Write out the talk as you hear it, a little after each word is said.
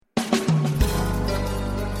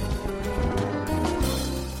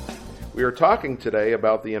We are talking today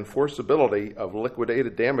about the enforceability of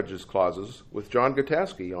liquidated damages clauses with John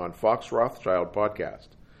Gutaski on Fox Rothschild podcast.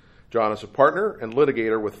 John is a partner and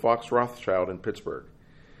litigator with Fox Rothschild in Pittsburgh.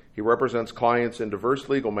 He represents clients in diverse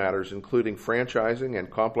legal matters, including franchising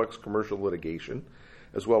and complex commercial litigation,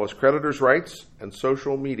 as well as creditors' rights and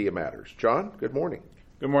social media matters. John, good morning.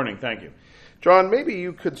 Good morning. Thank you. John, maybe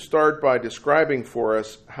you could start by describing for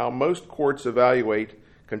us how most courts evaluate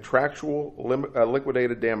contractual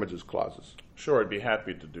liquidated damages clauses. Sure, I'd be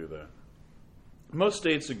happy to do that. Most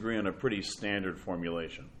states agree on a pretty standard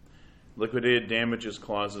formulation. Liquidated damages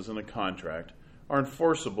clauses in a contract are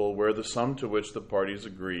enforceable where the sum to which the parties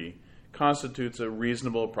agree constitutes a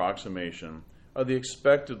reasonable approximation of the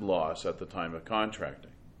expected loss at the time of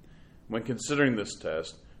contracting. When considering this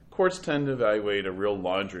test, courts tend to evaluate a real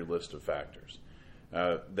laundry list of factors.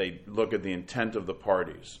 They look at the intent of the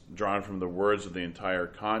parties, drawn from the words of the entire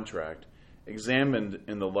contract, examined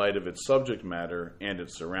in the light of its subject matter and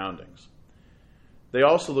its surroundings. They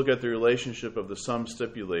also look at the relationship of the sum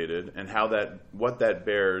stipulated and what that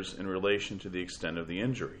bears in relation to the extent of the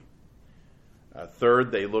injury.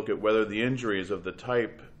 Third, they look at whether the injury is of the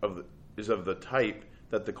type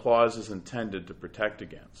that the clause is intended to protect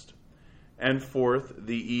against. And fourth,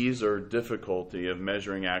 the ease or difficulty of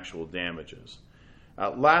measuring actual damages.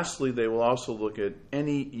 Lastly, they will also look at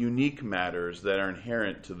any unique matters that are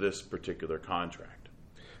inherent to this particular contract.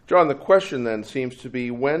 John, the question then seems to be,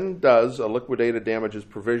 when does a liquidated damages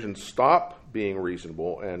provision stop being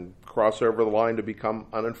reasonable and cross over the line to become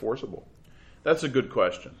unenforceable? That's a good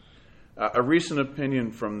question. A recent opinion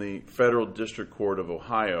from the Federal District Court of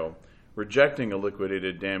Ohio rejecting a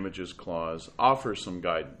liquidated damages clause offers some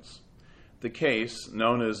guidance. The case,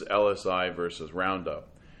 known as LSI versus Roundup,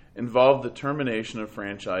 involved the termination of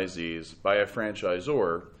franchisees by a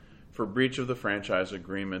franchisor for breach of the franchise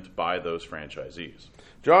agreement by those franchisees.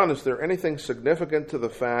 John, is there anything significant to the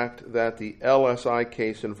fact that the LSI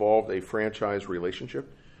case involved a franchise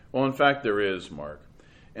relationship? Well, in fact, there is, Mark.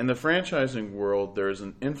 In the franchising world, there is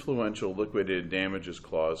an influential liquidated damages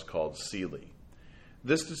clause called SEALY.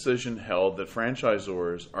 This decision held that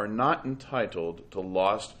franchisors are not entitled to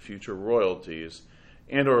lost future royalties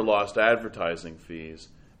and or lost advertising fees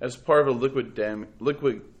as part of a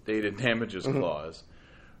liquidated damages clause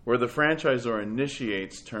where the franchisor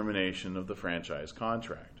initiates termination of the franchise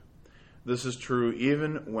contract. This is true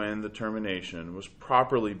even when the termination was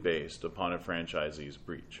properly based upon a franchisee's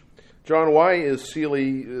breach. John, why is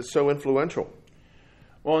SEALY so influential?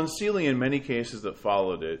 Well, in SEALY, in many cases that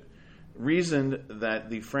followed it, reasoned that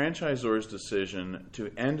the franchisor's decision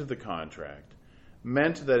to end the contract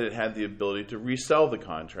meant that it had the ability to resell the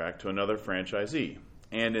contract to another franchisee,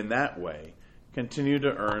 and in that way, continue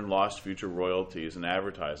to earn lost future royalties and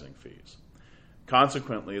advertising fees.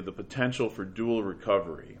 Consequently, the potential for dual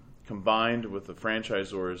recovery, combined with the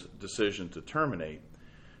franchisor's decision to terminate,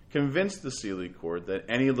 convinced the SEALY court that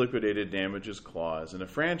any liquidated damages clause in a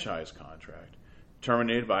franchise contract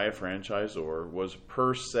terminated by a franchisor was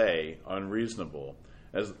per se unreasonable,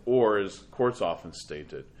 as courts often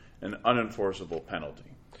stated, an unenforceable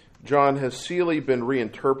penalty. John, has SEALY been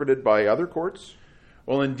reinterpreted by other courts?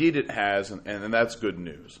 Well, indeed it has, and that's good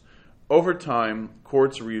news. Over time,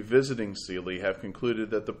 courts revisiting SEALY have concluded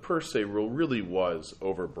that the per se rule really was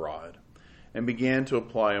overbroad and began to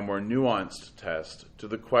apply a more nuanced test to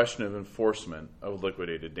the question of enforcement of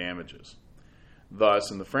liquidated damages. Thus,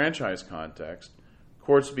 in the franchise context,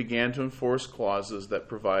 courts began to enforce clauses that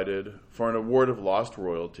provided for an award of lost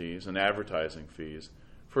royalties and advertising fees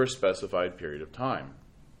for a specified period of time.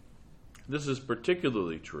 This is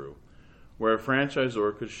particularly true where a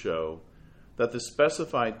franchisor could show that the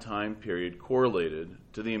specified time period correlated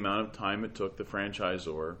to the amount of time it took the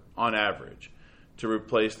franchisor, on average, to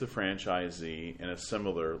replace the franchisee in a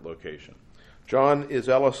similar location. John, is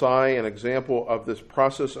LSI an example of this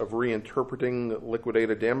process of reinterpreting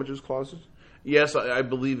liquidated damages clauses? Yes, I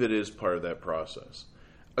believe it is part of that process.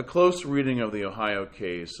 A close reading of the Ohio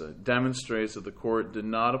case demonstrates that the court did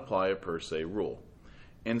not apply a per se rule.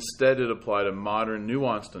 Instead, it applied a modern,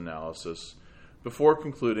 nuanced analysis before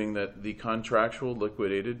concluding that the contractual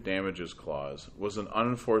liquidated damages clause was an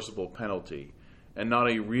unenforceable penalty and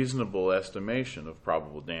not a reasonable estimation of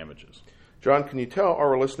probable damages. John, can you tell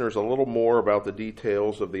our listeners a little more about the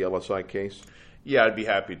details of the LSI case? Yeah, I'd be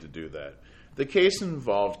happy to do that. The case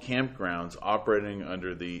involved campgrounds operating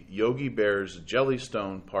under the Yogi Bear's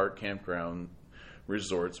Jellystone Park Campground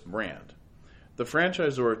Resorts brand. The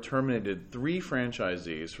franchisor terminated 3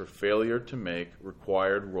 franchisees for failure to make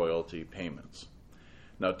required royalty payments.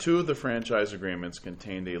 Now, 2 of the franchise agreements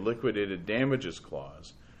contained a liquidated damages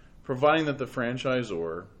clause, providing that the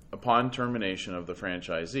franchisor, upon termination of the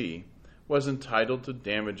franchisee, was entitled to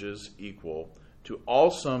damages equal to all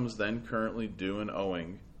sums then currently due and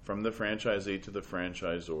owing from the franchisee to the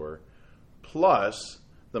franchisor, plus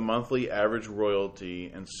the monthly average royalty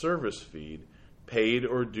and service fee paid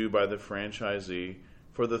or due by the franchisee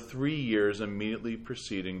for the 3 years immediately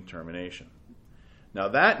preceding termination. Now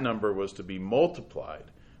that number was to be multiplied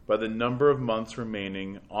by the number of months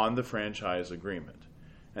remaining on the franchise agreement,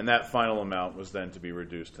 and that final amount was then to be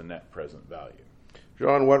reduced to net present value.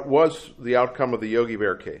 John, what was the outcome of the Yogi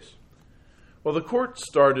Bear case? Well, the court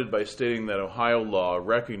started by stating that Ohio law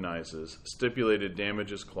recognizes stipulated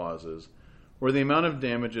damages clauses where the amount of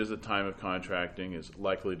damages at time of contracting is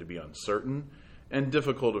likely to be uncertain and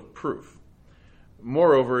difficult of proof.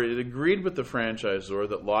 Moreover, it agreed with the franchisor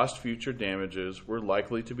that lost future damages were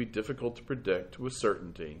likely to be difficult to predict with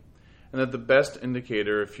certainty, and that the best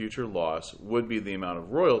indicator of future loss would be the amount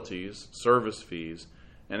of royalties, service fees,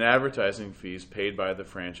 and advertising fees paid by the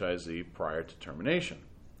franchisee prior to termination.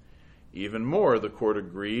 Even more, the court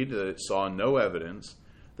agreed that it saw no evidence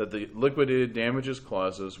that the liquidated damages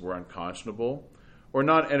clauses were unconscionable or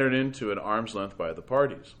not entered into at arm's length by the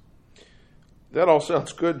parties. That all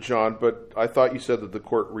sounds good, John, but I thought you said that the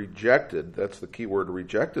court rejected, that's the key word,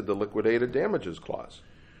 rejected the liquidated damages clause.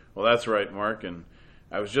 Well, that's right, Mark, and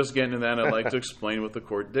I was just getting to that. I'd like to explain what the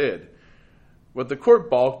court did. What the court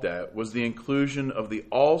balked at was the inclusion of the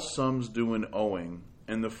all sums due and owing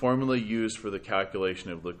in the formula used for the calculation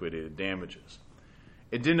of liquidated damages.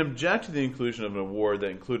 It didn't object to the inclusion of an award that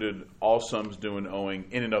included all sums due and owing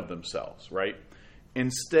in and of themselves, right?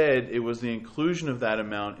 Instead, it was the inclusion of that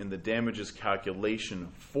amount in the damages calculation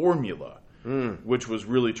formula, which was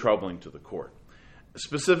really troubling to the court.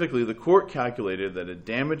 Specifically, the court calculated that a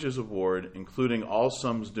damages award, including all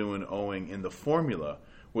sums due and owing in the formula,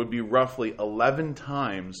 would be roughly 11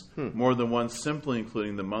 times more than one simply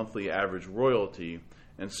including the monthly average royalty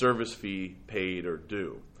and service fee paid or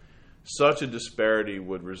due. Such a disparity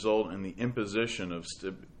would result in the imposition of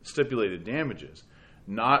stipulated damages,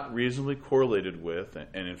 not reasonably correlated with,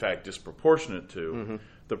 and in fact disproportionate to,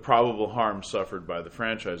 the probable harm suffered by the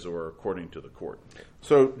franchisor, according to the court.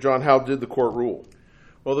 So, John, how did the court rule?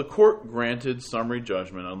 Well, the court granted summary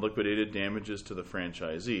judgment on liquidated damages to the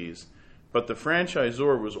franchisees, but the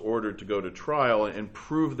franchisor was ordered to go to trial and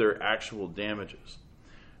prove their actual damages.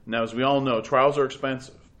 Now, as we all know, trials are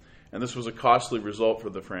expensive, and this was a costly result for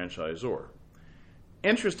the franchisor.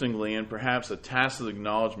 Interestingly, and perhaps a tacit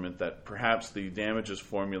acknowledgement that perhaps the damages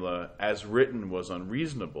formula as written was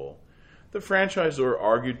unreasonable, the franchisor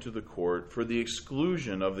argued to the court for the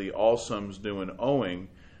exclusion of the all sums due and owing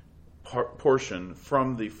portion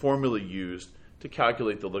from the formula used to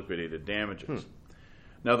calculate the liquidated damages.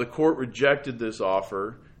 Now, the court rejected this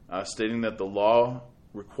offer, stating that the law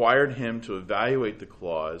required him to evaluate the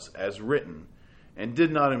clause as written and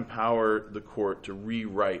did not empower the court to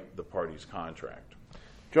rewrite the parties' contract.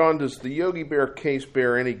 John, does the Yogi Bear case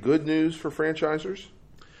bear any good news for franchisors?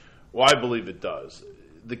 Well, I believe it does.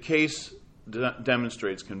 The case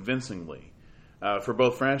demonstrates convincingly for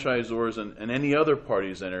both franchisors and any other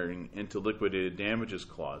parties entering into liquidated damages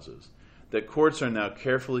clauses that courts are now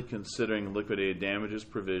carefully considering liquidated damages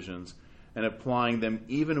provisions and applying them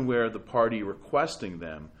even where the party requesting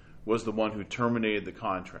them was the one who terminated the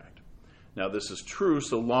contract. Now, this is true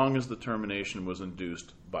so long as the termination was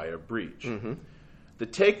induced by a breach. The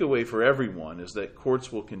takeaway for everyone is that courts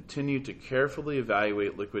will continue to carefully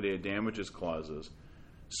evaluate liquidated damages clauses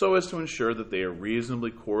so as to ensure that they are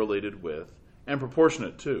reasonably correlated with, and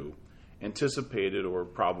proportionate to, anticipated or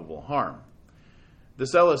probable harm.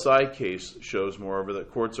 This LSI case shows, moreover, that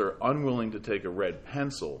courts are unwilling to take a red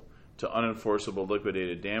pencil to unenforceable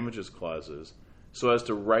liquidated damages clauses so as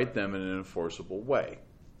to write them in an enforceable way.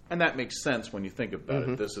 And that makes sense when you think about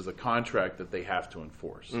it. This is a contract that they have to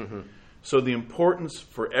enforce. So the importance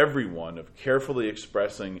for everyone of carefully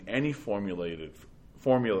expressing any formula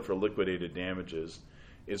for liquidated damages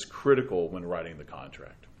is critical when writing the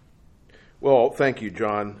contract. Well, thank you,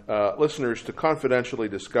 John. Listeners, to confidentially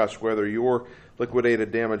discuss whether your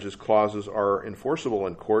liquidated damages clauses are enforceable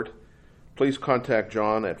in court, please contact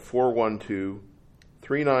John at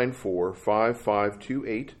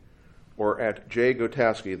 412-394-5528 or at Jay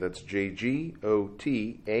Gotaskie, that's JGOTASKIE,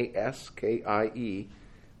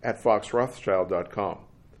 at foxrothschild.com.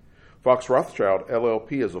 Fox Rothschild,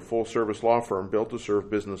 LLP is a full-service law firm built to serve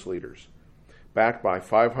business leaders, backed by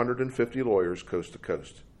 550 lawyers coast to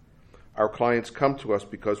coast. Our clients come to us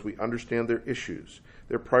because we understand their issues,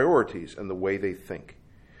 their priorities, and the way they think.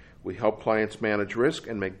 We help clients manage risk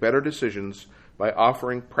and make better decisions by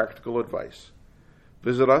offering practical advice.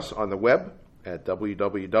 Visit us on the web at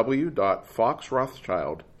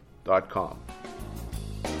www.foxrothschild.com.